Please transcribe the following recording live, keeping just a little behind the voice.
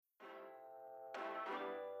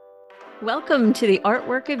Welcome to the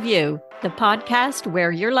Artwork of You, the podcast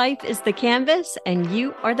where your life is the canvas and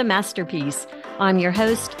you are the masterpiece. I'm your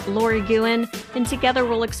host, Lori Guin, and together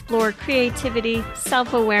we'll explore creativity,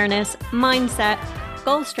 self-awareness, mindset,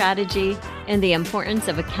 goal strategy, and the importance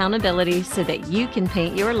of accountability so that you can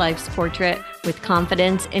paint your life's portrait with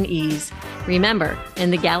confidence and ease. Remember,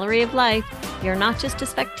 in the gallery of life, you're not just a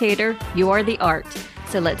spectator, you are the art.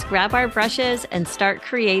 So let's grab our brushes and start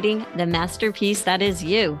creating the masterpiece that is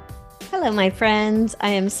you. Hello, my friends. I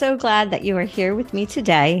am so glad that you are here with me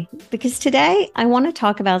today because today I want to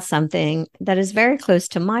talk about something that is very close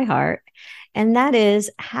to my heart, and that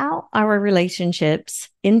is how our relationships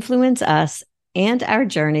influence us and our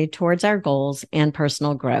journey towards our goals and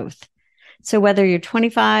personal growth. So whether you're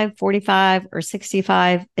 25, 45, or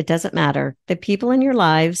 65, it doesn't matter. The people in your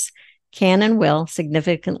lives can and will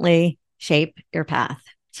significantly shape your path.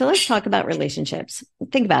 So let's talk about relationships.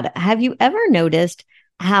 Think about it. Have you ever noticed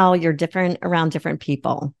how you're different around different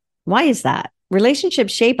people? Why is that?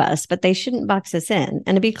 Relationships shape us, but they shouldn't box us in.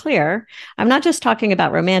 And to be clear, I'm not just talking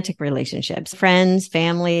about romantic relationships, friends,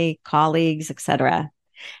 family, colleagues, etc.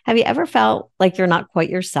 Have you ever felt like you're not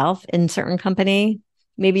quite yourself in certain company?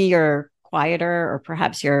 Maybe you're quieter, or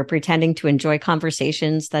perhaps you're pretending to enjoy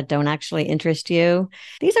conversations that don't actually interest you.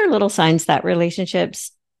 These are little signs that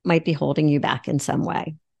relationships might be holding you back in some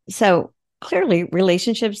way. So clearly,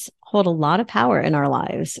 relationships hold a lot of power in our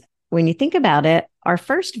lives. When you think about it, our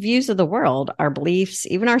first views of the world, our beliefs,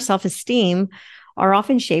 even our self-esteem are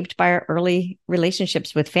often shaped by our early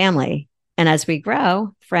relationships with family. And as we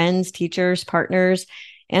grow, friends, teachers, partners,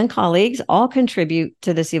 and colleagues all contribute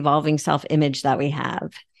to this evolving self-image that we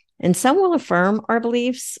have. And some will affirm our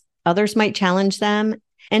beliefs, others might challenge them,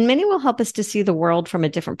 and many will help us to see the world from a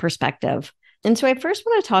different perspective. And so I first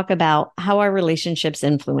want to talk about how our relationships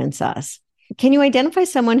influence us. Can you identify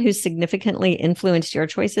someone who's significantly influenced your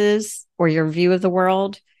choices or your view of the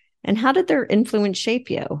world? And how did their influence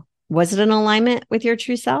shape you? Was it in alignment with your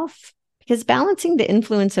true self? Because balancing the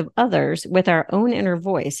influence of others with our own inner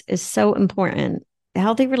voice is so important.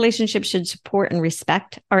 Healthy relationships should support and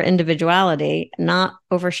respect our individuality, not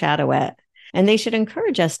overshadow it. And they should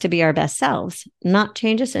encourage us to be our best selves, not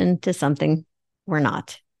change us into something we're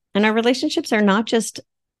not. And our relationships are not just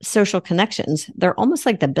social connections. They're almost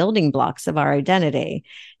like the building blocks of our identity.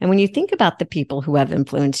 And when you think about the people who have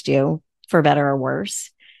influenced you, for better or worse,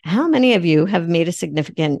 how many of you have made a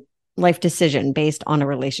significant life decision based on a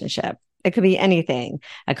relationship? It could be anything,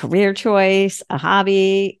 a career choice, a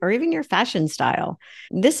hobby, or even your fashion style.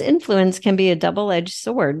 This influence can be a double-edged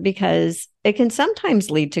sword because it can sometimes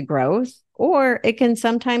lead to growth, or it can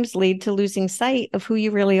sometimes lead to losing sight of who you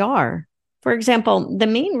really are. For example, the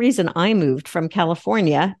main reason I moved from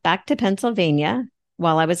California back to Pennsylvania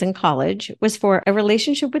while I was in college was for a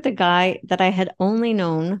relationship with a guy that I had only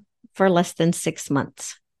known for less than 6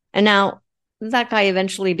 months. And now that guy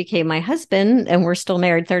eventually became my husband, and we're still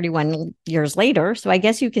married 31 years later. So I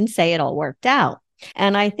guess you can say it all worked out.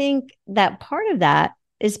 And I think that part of that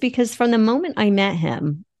is because from the moment I met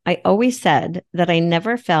him, I always said that I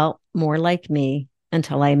never felt more like me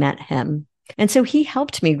until I met him. And so he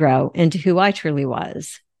helped me grow into who I truly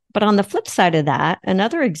was. But on the flip side of that,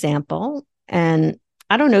 another example, and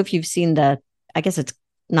I don't know if you've seen I guess it's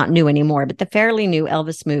not new anymore, but the fairly new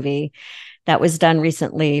Elvis movie that was done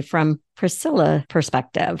recently from Priscilla's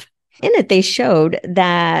perspective. In it, they showed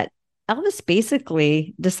that Elvis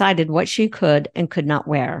basically decided what she could and could not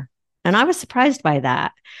wear. And I was surprised by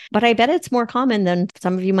that. But I bet it's more common than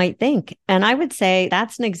some of you might think. And I would say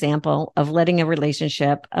that's an example of letting a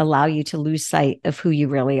relationship allow you to lose sight of who you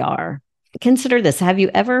really are. Consider this. Have you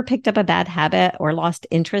ever picked up a bad habit or lost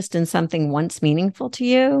interest in something once meaningful to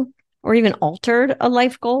you, or even altered a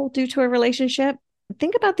life goal due to a relationship?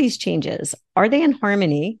 Think about these changes. Are they in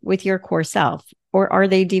harmony with your core self, or are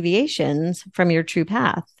they deviations from your true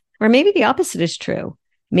path? Or maybe the opposite is true.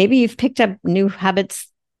 Maybe you've picked up new habits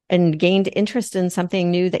and gained interest in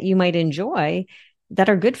something new that you might enjoy that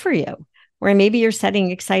are good for you. Or maybe you're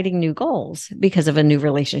setting exciting new goals because of a new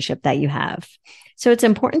relationship that you have. So it's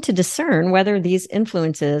important to discern whether these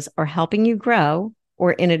influences are helping you grow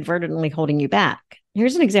or inadvertently holding you back.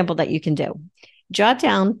 Here's an example that you can do. Jot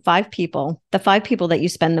down the 5 people that you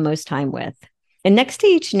spend the most time with. And next to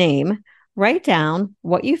each name, write down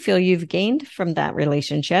what you feel you've gained from that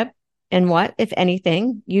relationship and what, if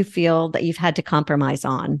anything, you feel that you've had to compromise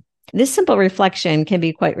on. This simple reflection can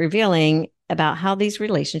be quite revealing about how these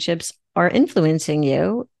relationships are influencing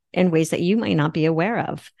you in ways that you might not be aware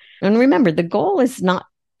of. And remember, the goal is not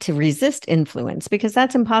to resist influence because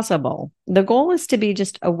that's impossible. The goal is to be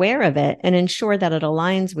just aware of it and ensure that it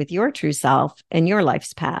aligns with your true self and your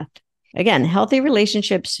life's path. Again, healthy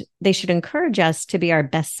relationships, they should encourage us to be our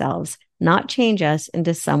best selves, not change us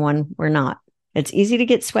into someone we're not. It's easy to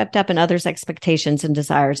get swept up in others' expectations and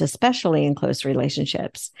desires, especially in close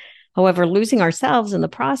relationships. However, losing ourselves in the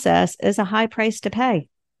process is a high price to pay.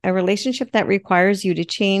 A relationship that requires you to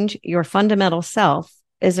change your fundamental self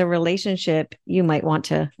is a relationship you might want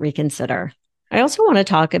to reconsider. I also want to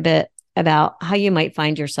talk a bit about how you might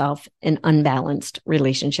find yourself in unbalanced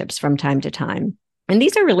relationships from time to time. And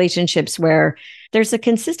these are relationships where there's a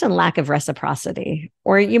consistent lack of reciprocity,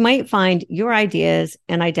 or you might find your ideas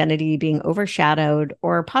and identity being overshadowed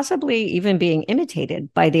or possibly even being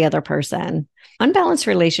imitated by the other person. Unbalanced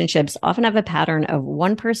relationships often have a pattern of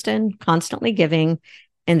one person constantly giving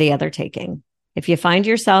and the other taking. If you find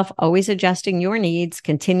yourself always adjusting your needs,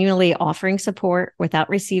 continually offering support without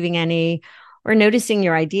receiving any, or noticing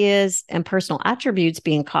your ideas and personal attributes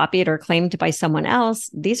being copied or claimed by someone else,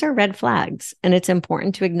 these are red flags. And it's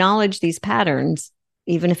important to acknowledge these patterns,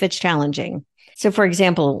 even if it's challenging. So, for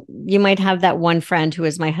example, you might have that one friend who,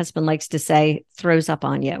 as my husband likes to say, throws up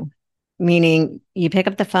on you, meaning you pick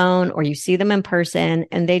up the phone or you see them in person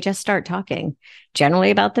and they just start talking,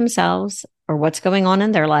 generally about themselves or what's going on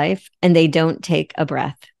in their life, and they don't take a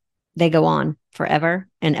breath. They go on forever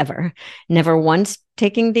and ever, never once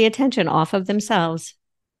taking the attention off of themselves.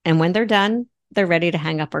 And when they're done, they're ready to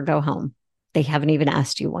hang up or go home. They haven't even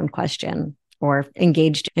asked you one question or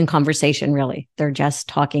engaged in conversation, really. They're just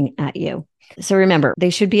talking at you. So remember, they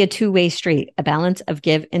should be a two-way street, a balance of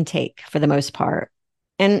give and take for the most part.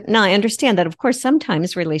 And now I understand that, of course,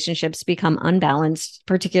 sometimes relationships become unbalanced,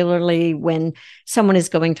 particularly when someone is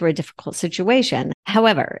going through a difficult situation.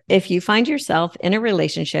 However, if you find yourself in a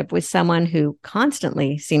relationship with someone who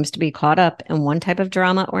constantly seems to be caught up in one type of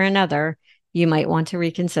drama or another, you might want to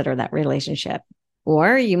reconsider that relationship.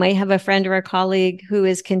 Or you might have a friend or a colleague who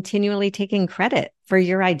is continually taking credit for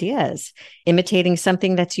your ideas, imitating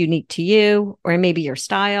something that's unique to you, or maybe your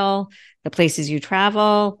style, the places you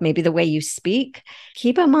travel, maybe the way you speak.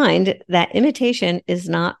 Keep in mind that imitation is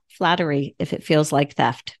not flattery if it feels like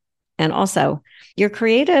theft. And also, your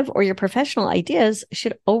creative or your professional ideas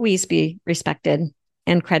should always be respected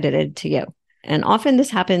and credited to you. And often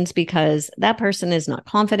this happens because that person is not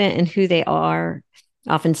confident in who they are,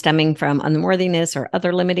 often stemming from unworthiness or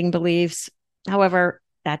other limiting beliefs. However,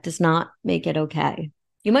 that does not make it okay.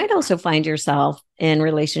 You might also find yourself in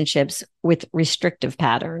relationships with restrictive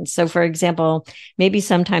patterns. So, for example, maybe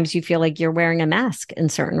sometimes you feel like you're wearing a mask in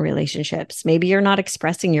certain relationships. Maybe you're not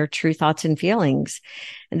expressing your true thoughts and feelings.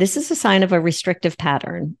 And this is a sign of a restrictive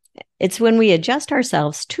pattern. It's when we adjust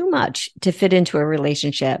ourselves too much to fit into a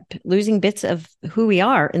relationship, losing bits of who we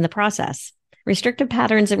are in the process. Restrictive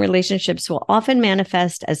patterns in relationships will often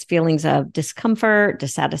manifest as feelings of discomfort,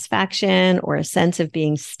 dissatisfaction, or a sense of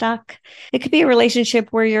being stuck. It could be a relationship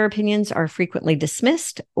where your opinions are frequently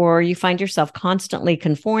dismissed, or you find yourself constantly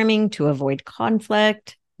conforming to avoid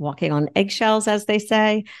conflict, walking on eggshells, as they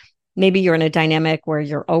say. Maybe you're in a dynamic where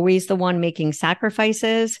you're always the one making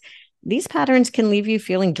sacrifices. These patterns can leave you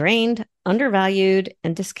feeling drained, undervalued,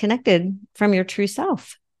 and disconnected from your true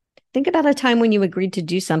self. Think about a time when you agreed to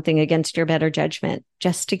do something against your better judgment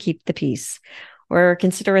just to keep the peace. Or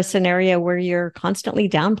consider a scenario where you're constantly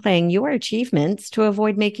downplaying your achievements to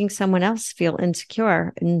avoid making someone else feel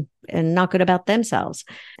insecure and not good about themselves.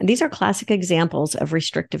 And these are classic examples of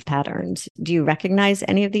restrictive patterns. Do you recognize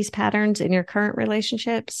any of these patterns in your current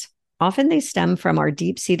relationships? Often they stem from our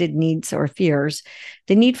deep-seated needs or fears,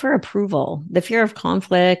 the need for approval, the fear of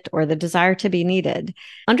conflict, or the desire to be needed.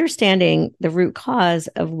 Understanding the root cause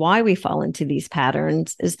of why we fall into these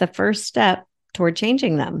patterns is the first step toward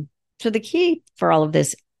changing them. So the key for all of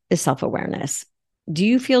this is self-awareness. Do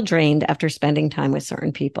you feel drained after spending time with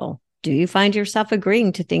certain people? Do you find yourself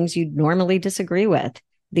agreeing to things you normally disagree with?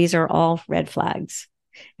 These are all red flags.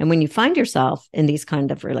 And when you find yourself in these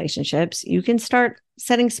kind of relationships, you can start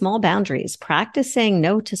setting small boundaries. Practice saying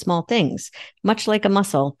no to small things, much like a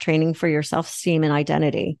muscle, training for your self-esteem and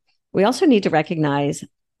identity. We also need to recognize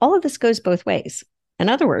all of this goes both ways. In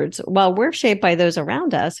other words, while we're shaped by those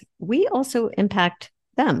around us, we also impact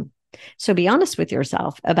them. So be honest with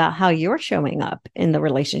yourself about how you're showing up in the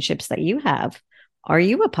relationships that you have. Are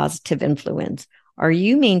you a positive influence? Are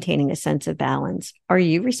you maintaining a sense of balance? Are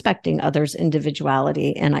you respecting others'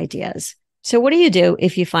 individuality and ideas? So what do you do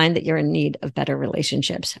if you find that you're in need of better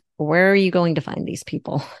relationships? Where are you going to find these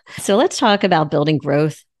people? So let's talk about building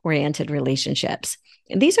growth-oriented relationships.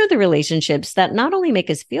 And these are the relationships that not only make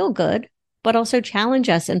us feel good, but also challenge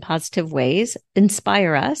us in positive ways,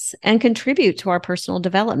 inspire us, and contribute to our personal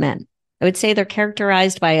development. I would say they're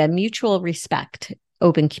characterized by a mutual respect,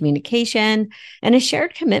 open communication, and a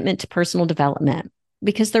shared commitment to personal development.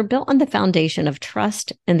 because they're built on the foundation of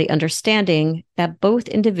trust and the understanding that both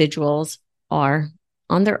individuals are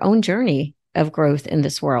on their own journey of growth in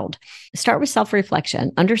this world. Start with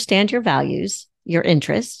self-reflection. Understand your values, your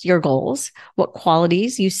interests, your goals, what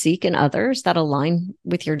qualities you seek in others that align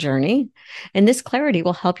with your journey. And this clarity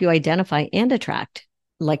will help you identify and attract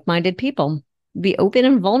like-minded people. Be open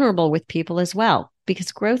and vulnerable with people as well,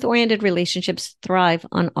 because growth-oriented relationships thrive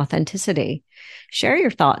on authenticity. Share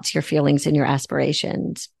your thoughts, your feelings, and your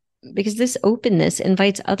aspirations, because this openness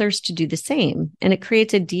invites others to do the same, and it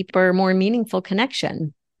creates a deeper, more meaningful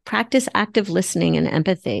connection. Practice active listening and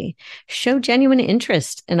empathy. Show genuine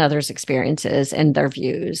interest in others' experiences and their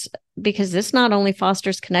views, because this not only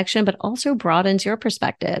fosters connection, but also broadens your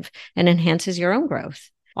perspective and enhances your own growth.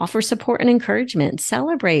 Offer support and encouragement.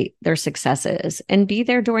 Celebrate their successes and be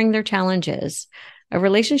there during their challenges. A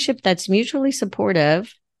relationship that's mutually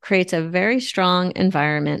supportive creates a very strong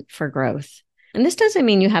environment for growth. And this doesn't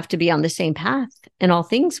mean you have to be on the same path in all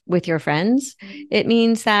things with your friends. It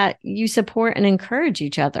means that you support and encourage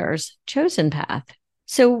each other's chosen path.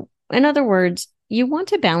 So, in other words, you want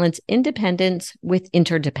to balance independence with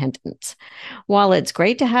interdependence. While it's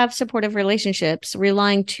great to have supportive relationships,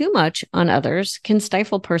 relying too much on others can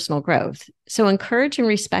stifle personal growth. So encourage and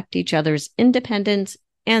respect each other's independence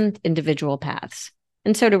and individual paths.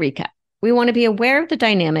 And so to recap, we want to be aware of the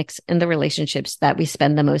dynamics in the relationships that we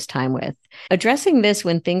spend the most time with. Addressing this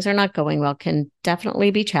when things are not going well can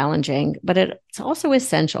definitely be challenging, but it's also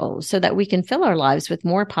essential so that we can fill our lives with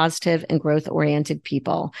more positive and growth-oriented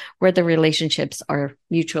people where the relationships are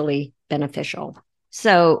mutually beneficial.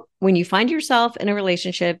 So when you find yourself in a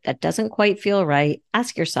relationship that doesn't quite feel right,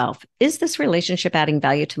 ask yourself, is this relationship adding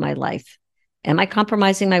value to my life? Am I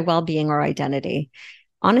compromising my well-being or identity?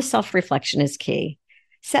 Honest self-reflection is key.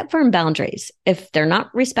 Set firm boundaries. If they're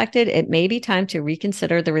not respected, it may be time to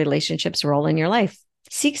reconsider the relationship's role in your life.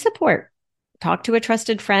 Seek support. Talk to a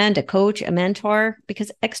trusted friend, a coach, a mentor,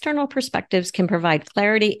 because external perspectives can provide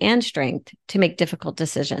clarity and strength to make difficult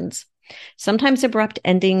decisions. Sometimes abrupt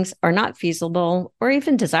endings are not feasible or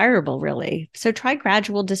even desirable, really. So try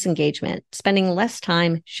gradual disengagement. Spending less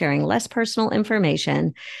time sharing less personal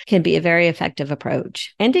information can be a very effective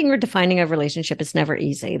approach. Ending or defining a relationship is never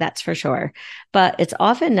easy, that's for sure. But it's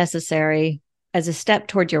often necessary as a step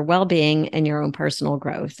toward your well-being and your own personal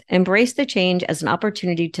growth. Embrace the change as an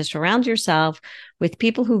opportunity to surround yourself with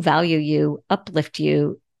people who value you, uplift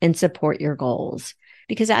you, and support your goals.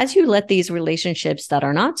 Because as you let these relationships that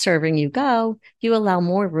are not serving you go, you allow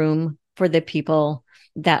more room for the people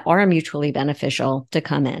that are mutually beneficial to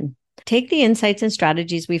come in. Take the insights and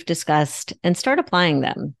strategies we've discussed and start applying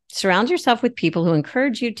them. Surround yourself with people who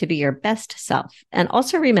encourage you to be your best self. And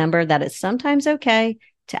also remember that it's sometimes okay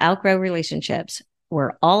to outgrow relationships.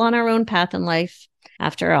 We're all on our own path in life.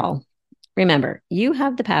 After all, remember, you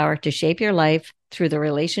have the power to shape your life through the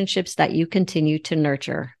relationships that you continue to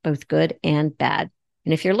nurture, both good and bad.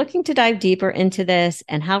 And if you're looking to dive deeper into this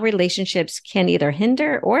and how relationships can either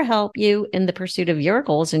hinder or help you in the pursuit of your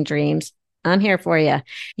goals and dreams, I'm here for you.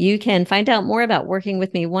 You can find out more about working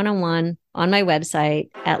with me one-on-one on my website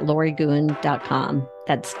at lorigouen.com.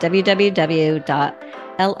 That's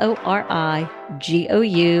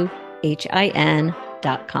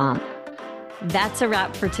www.lorigouhin.com. That's a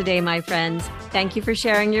wrap for today, my friends. Thank you for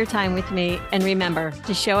sharing your time with me. And remember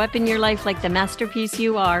to show up in your life like the masterpiece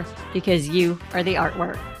you are, because you are the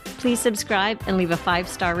artwork. Please subscribe and leave a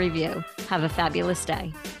 5-star review. Have a fabulous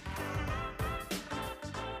day.